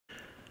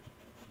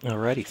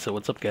Alrighty, so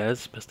what's up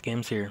guys? Best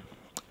Games here.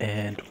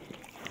 And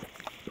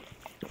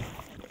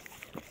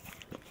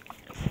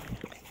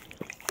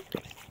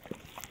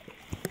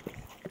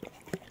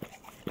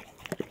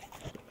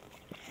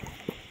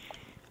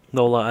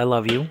Lola, I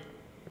love you.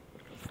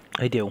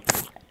 I do.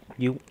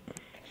 You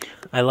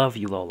I love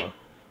you, Lola.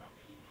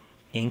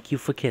 Thank you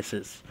for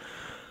kisses.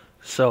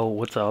 So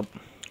what's up?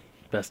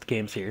 Best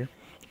Games here.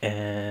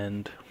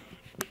 And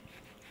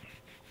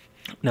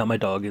now my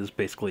dog is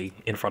basically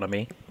in front of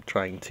me,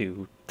 trying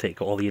to take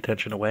all the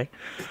attention away.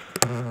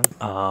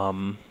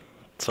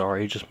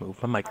 Sorry, just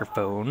moved my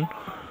microphone.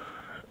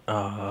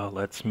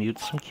 Let's mute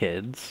some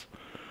kids.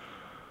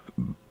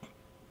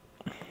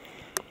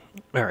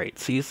 Alright,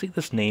 so you see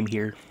this name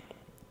here?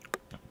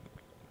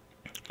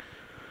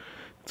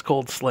 It's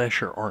called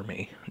Slasher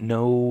Army.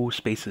 No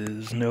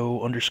spaces,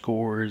 no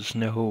underscores,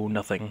 no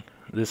nothing.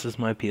 This is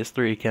my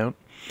PS3 account.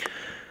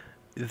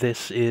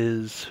 This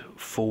is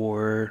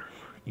for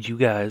you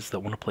guys that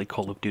want to play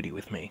Call of Duty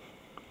with me.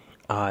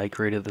 I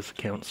created this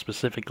account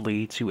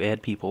specifically to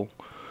add people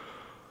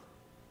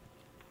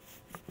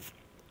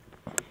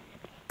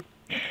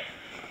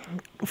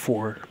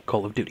for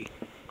Call of Duty.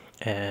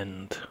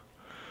 And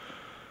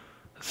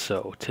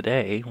so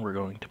today we're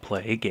going to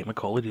play a game of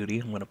Call of Duty.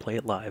 I'm going to play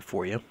it live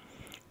for you.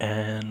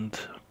 And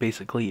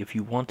basically, if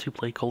you want to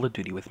play Call of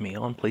Duty with me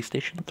on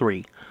PlayStation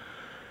 3,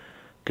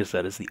 because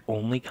that is the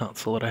only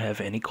console that I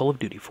have any Call of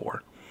Duty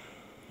for,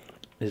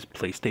 is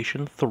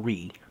PlayStation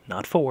 3,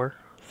 not 4,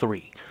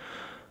 3.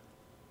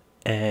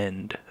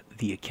 And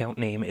the account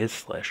name is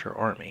Slasher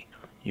Army.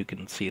 You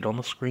can see it on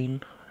the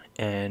screen,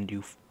 and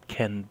you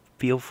can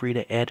feel free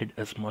to add it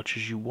as much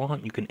as you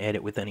want. You can add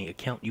it with any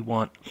account you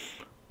want.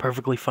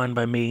 Perfectly fine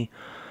by me.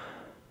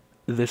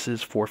 This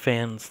is for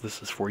fans.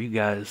 This is for you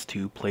guys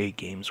to play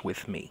games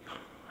with me.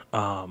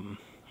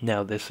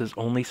 Now, this is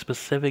only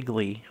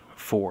specifically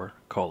for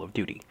Call of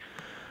Duty.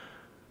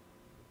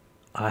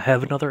 I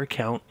have another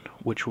account,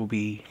 which will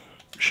be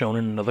shown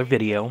in another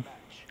video.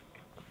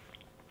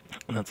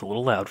 And that's a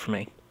little loud for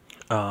me.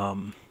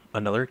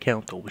 Another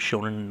account that will be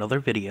shown in another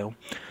video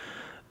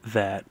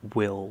that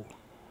will...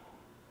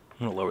 I'm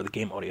going to lower the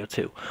game audio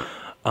too.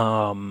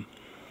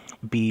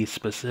 Be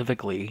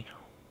specifically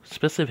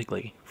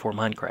for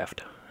Minecraft.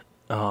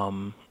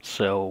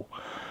 So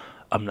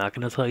I'm not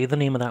going to tell you the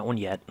name of that one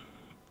yet,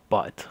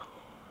 but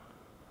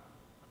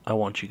I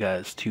want you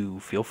guys to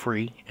feel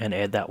free and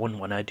add that one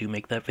when I do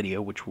make that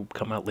video, which will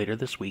come out later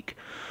this week.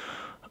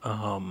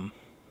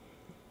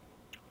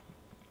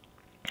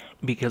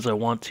 Because I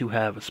want to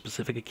have a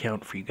specific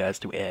account for you guys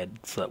to add,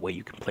 so that way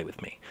you can play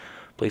with me.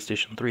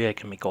 PlayStation 3, I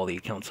can make all the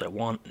accounts I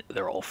want.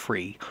 They're all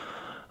free.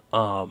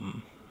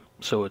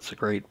 So it's a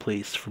great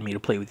place for me to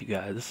play with you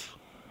guys,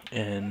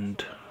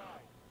 and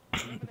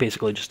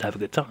basically just have a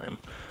good time.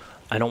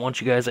 I don't want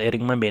you guys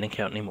adding my main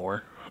account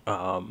anymore.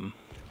 I'm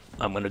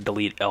going to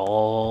delete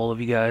all of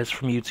you guys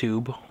from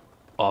YouTube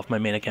off my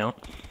main account,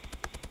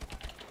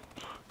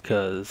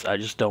 because I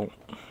don't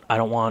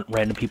want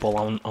random people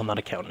on that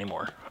account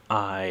anymore.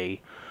 I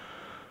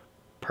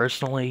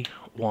personally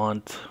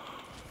want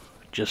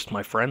just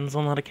my friends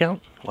on that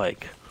account.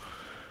 Like,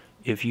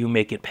 if you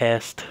make it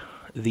past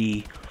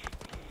the,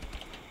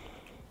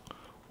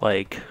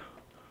 like,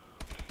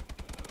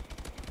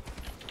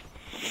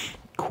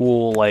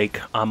 cool,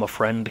 like, I'm a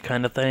friend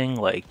kind of thing,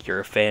 like, you're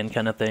a fan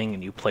kind of thing,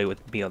 and you play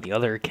with me on the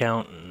other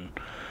account, and,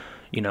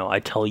 you know, I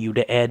tell you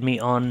to add me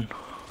on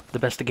the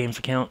bestatgames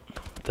account,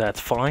 that's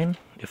fine.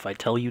 If I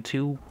tell you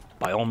to,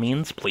 by all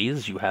means,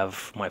 please, you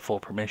have my full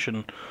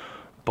permission.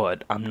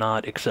 But I'm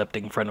not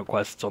accepting friend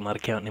requests on that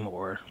account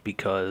anymore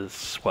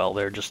because, well,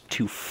 there are just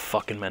too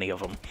fucking many of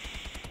them.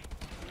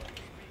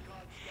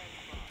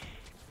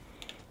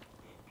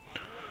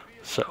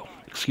 So,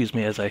 excuse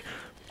me as I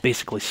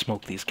basically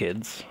smoked these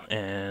kids,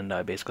 and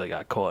I basically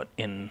got caught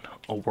in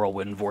a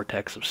whirlwind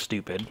vortex of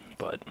stupid,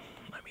 but,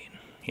 I mean,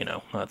 you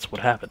know, that's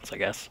what happens, I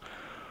guess.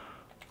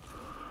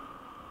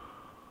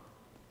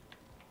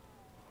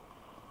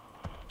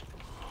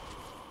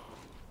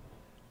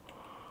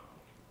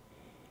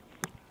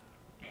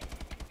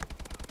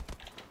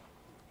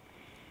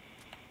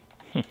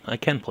 I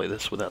can play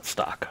this without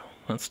stock.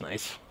 That's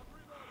nice.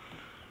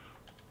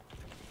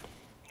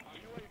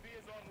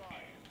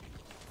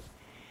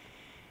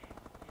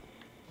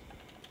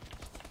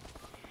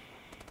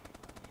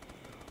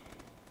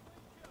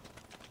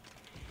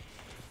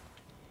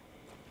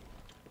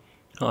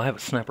 Oh, I have a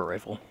sniper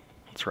rifle.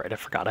 That's right, I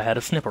forgot I had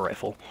a sniper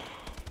rifle.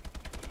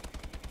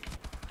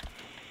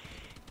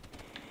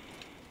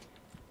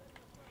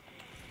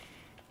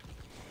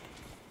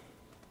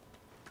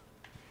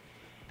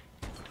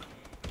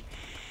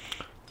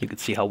 You can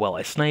see how well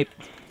I snipe,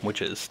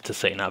 which is to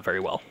say not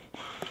very well.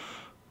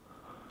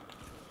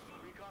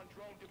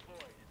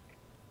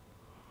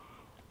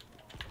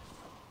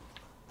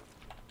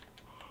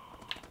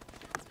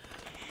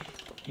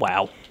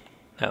 Wow.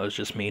 That was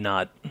just me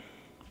not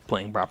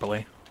playing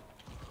properly.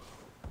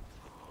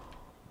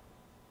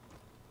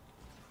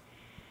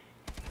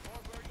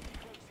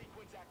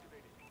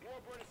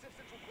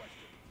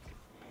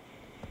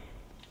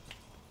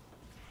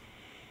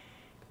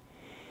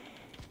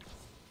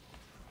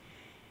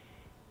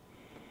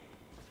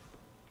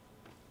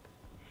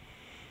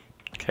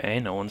 Okay,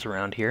 no one's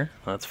around here.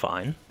 That's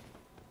fine.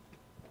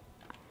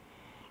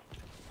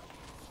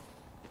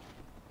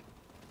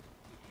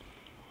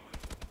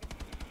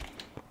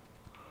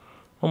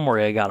 Don't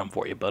worry, I got him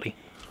for you, buddy.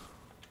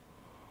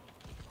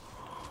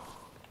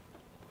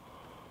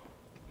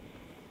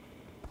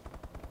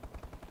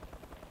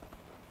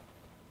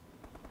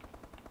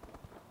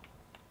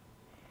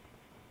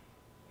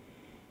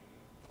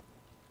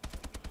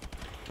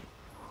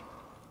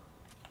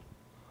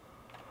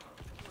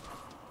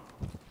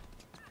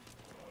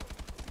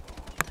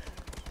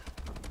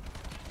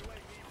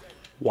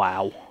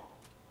 Wow.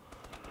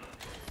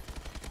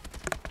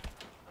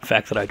 The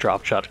fact that I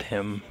drop shotted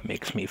him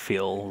makes me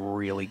feel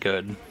really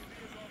good.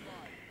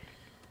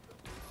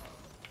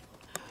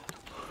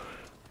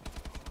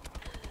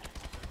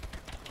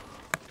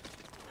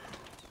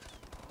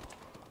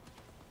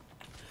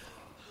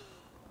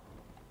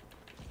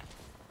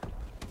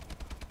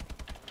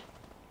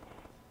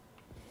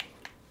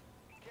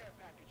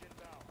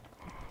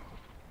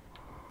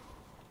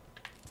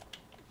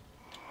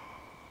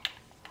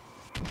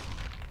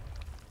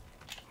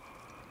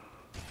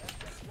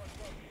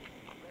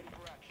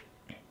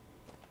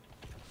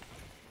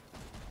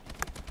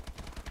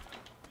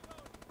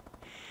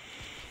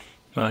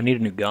 I need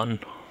a new gun.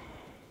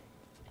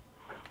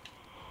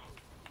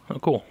 Oh,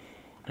 cool.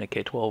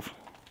 AK-12.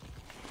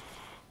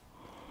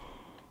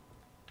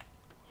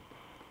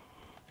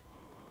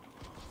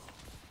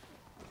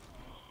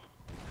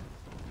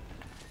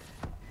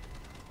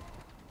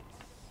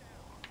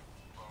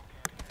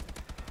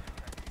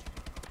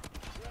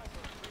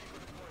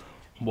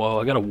 Whoa,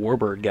 I got a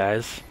warbird,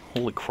 guys.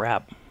 Holy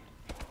crap.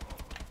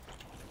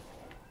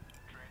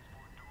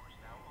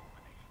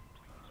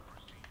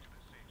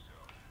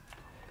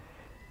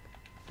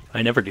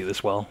 I never do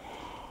this well.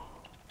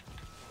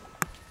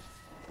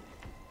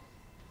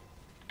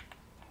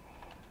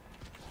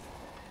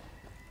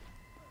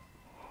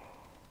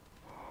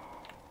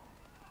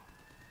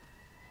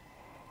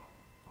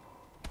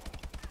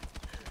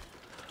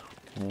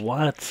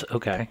 What?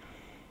 Okay.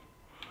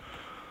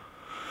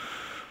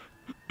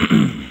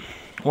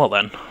 Well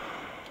then.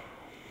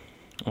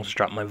 I'll just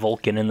drop my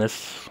Vulcan in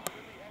this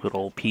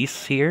little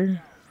piece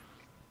here.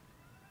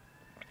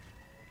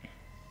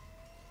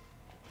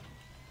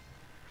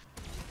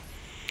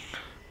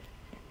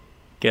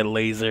 Get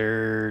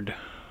lasered.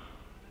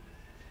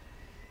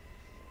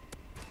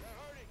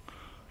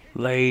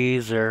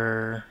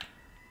 Laser.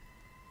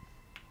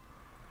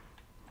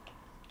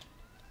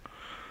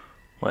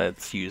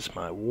 Let's use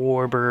my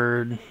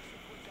warbird.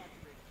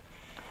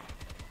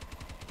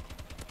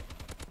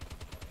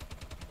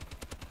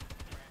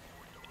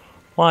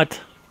 What?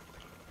 Are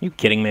you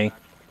kidding me?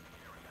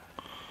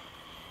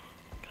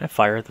 Can I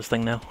fire at this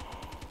thing now?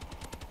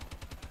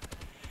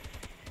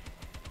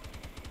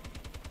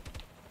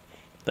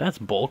 That's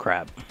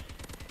bullcrap.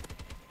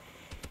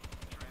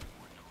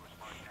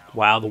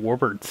 Wow, the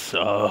warbird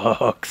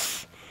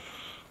sucks.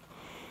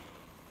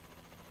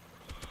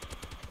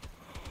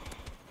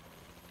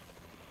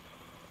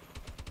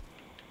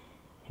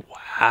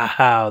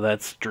 Wow,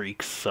 that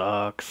streak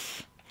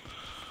sucks.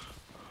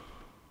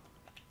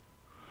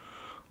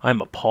 I'm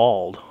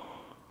appalled.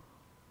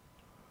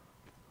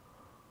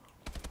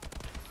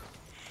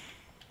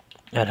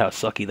 At how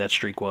sucky that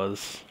streak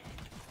was.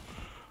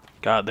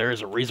 God, there is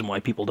a reason why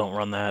people don't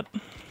run that.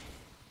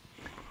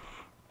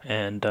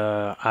 And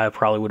I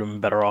probably would have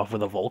been better off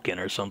with a Vulcan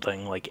or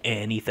something. Like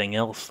anything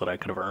else that I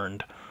could have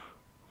earned.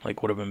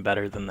 Like, would have been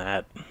better than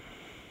that.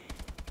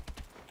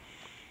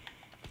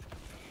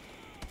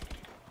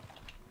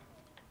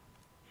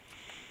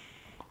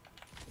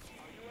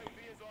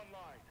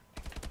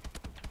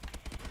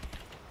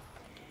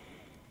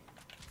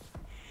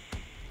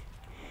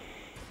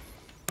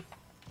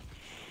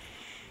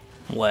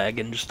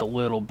 Lagging just a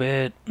little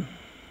bit.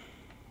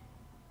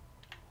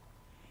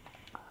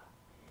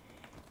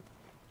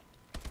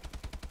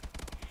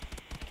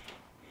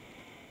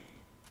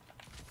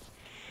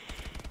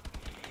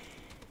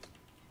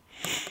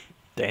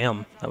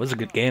 Damn, that was a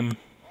good game.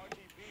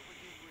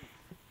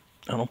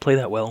 I don't play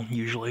that well,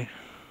 usually,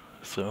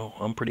 so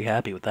I'm pretty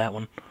happy with that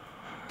one.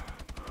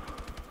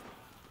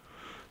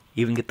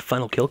 Even get the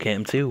final kill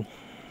cam, too.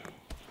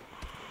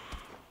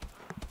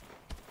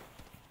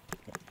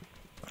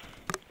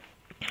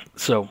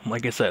 So,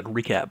 like I said,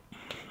 recap.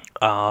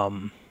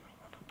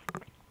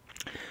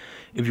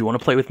 If you want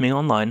to play with me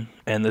online,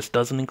 and this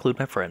doesn't include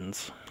my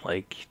friends,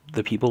 like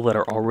the people that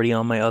are already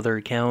on my other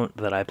account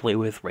that I play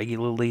with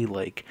regularly,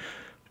 like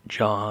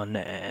John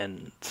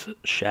and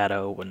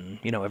Shadow and,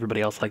 you know,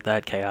 everybody else like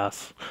that,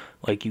 Chaos,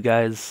 like, you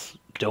guys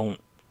don't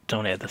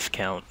add this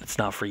account. It's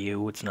not for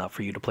you. It's not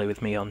for you to play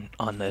with me on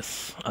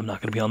this. I'm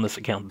not going to be on this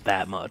account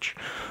that much,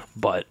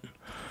 but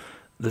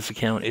this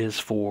account is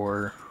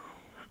for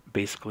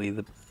basically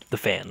the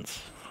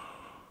fans,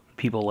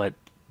 people that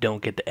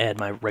don't get to add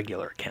my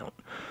regular account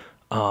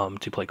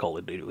to play Call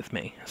of Duty with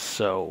me.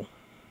 So,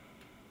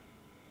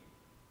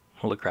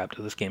 holy crap,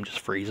 did this game just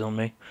freeze on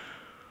me?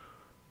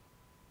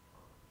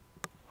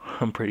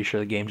 I'm pretty sure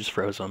the game just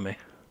froze on me.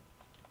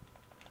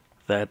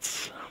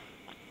 That's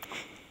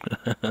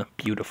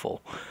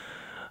Beautiful.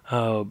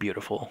 Oh,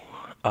 beautiful.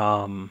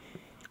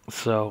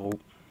 So,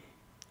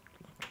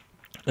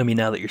 I mean,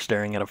 now that you're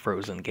staring at a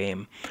frozen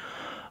game,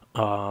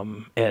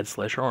 add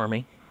slash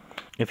army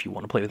if you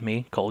want to play with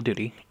me. Call of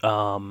Duty.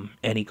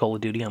 Any Call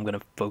of Duty, I'm going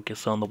to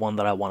focus on the one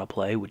that I want to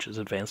play, which is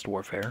Advanced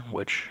Warfare,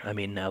 which, I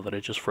mean, now that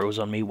it just froze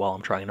on me while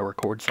I'm trying to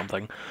record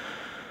something,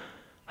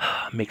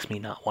 makes me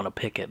not want to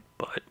pick it,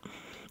 but,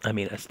 I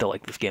mean, I still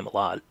like this game a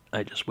lot.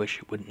 I just wish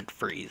it wouldn't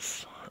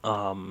freeze.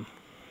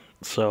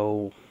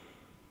 So,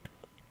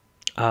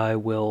 I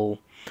will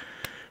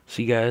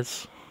see you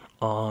guys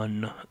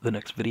on the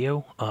next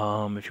video.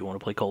 If you want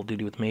to play Call of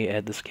Duty with me,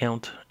 add this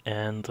account,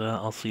 and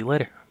I'll see you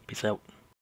later. Peace out.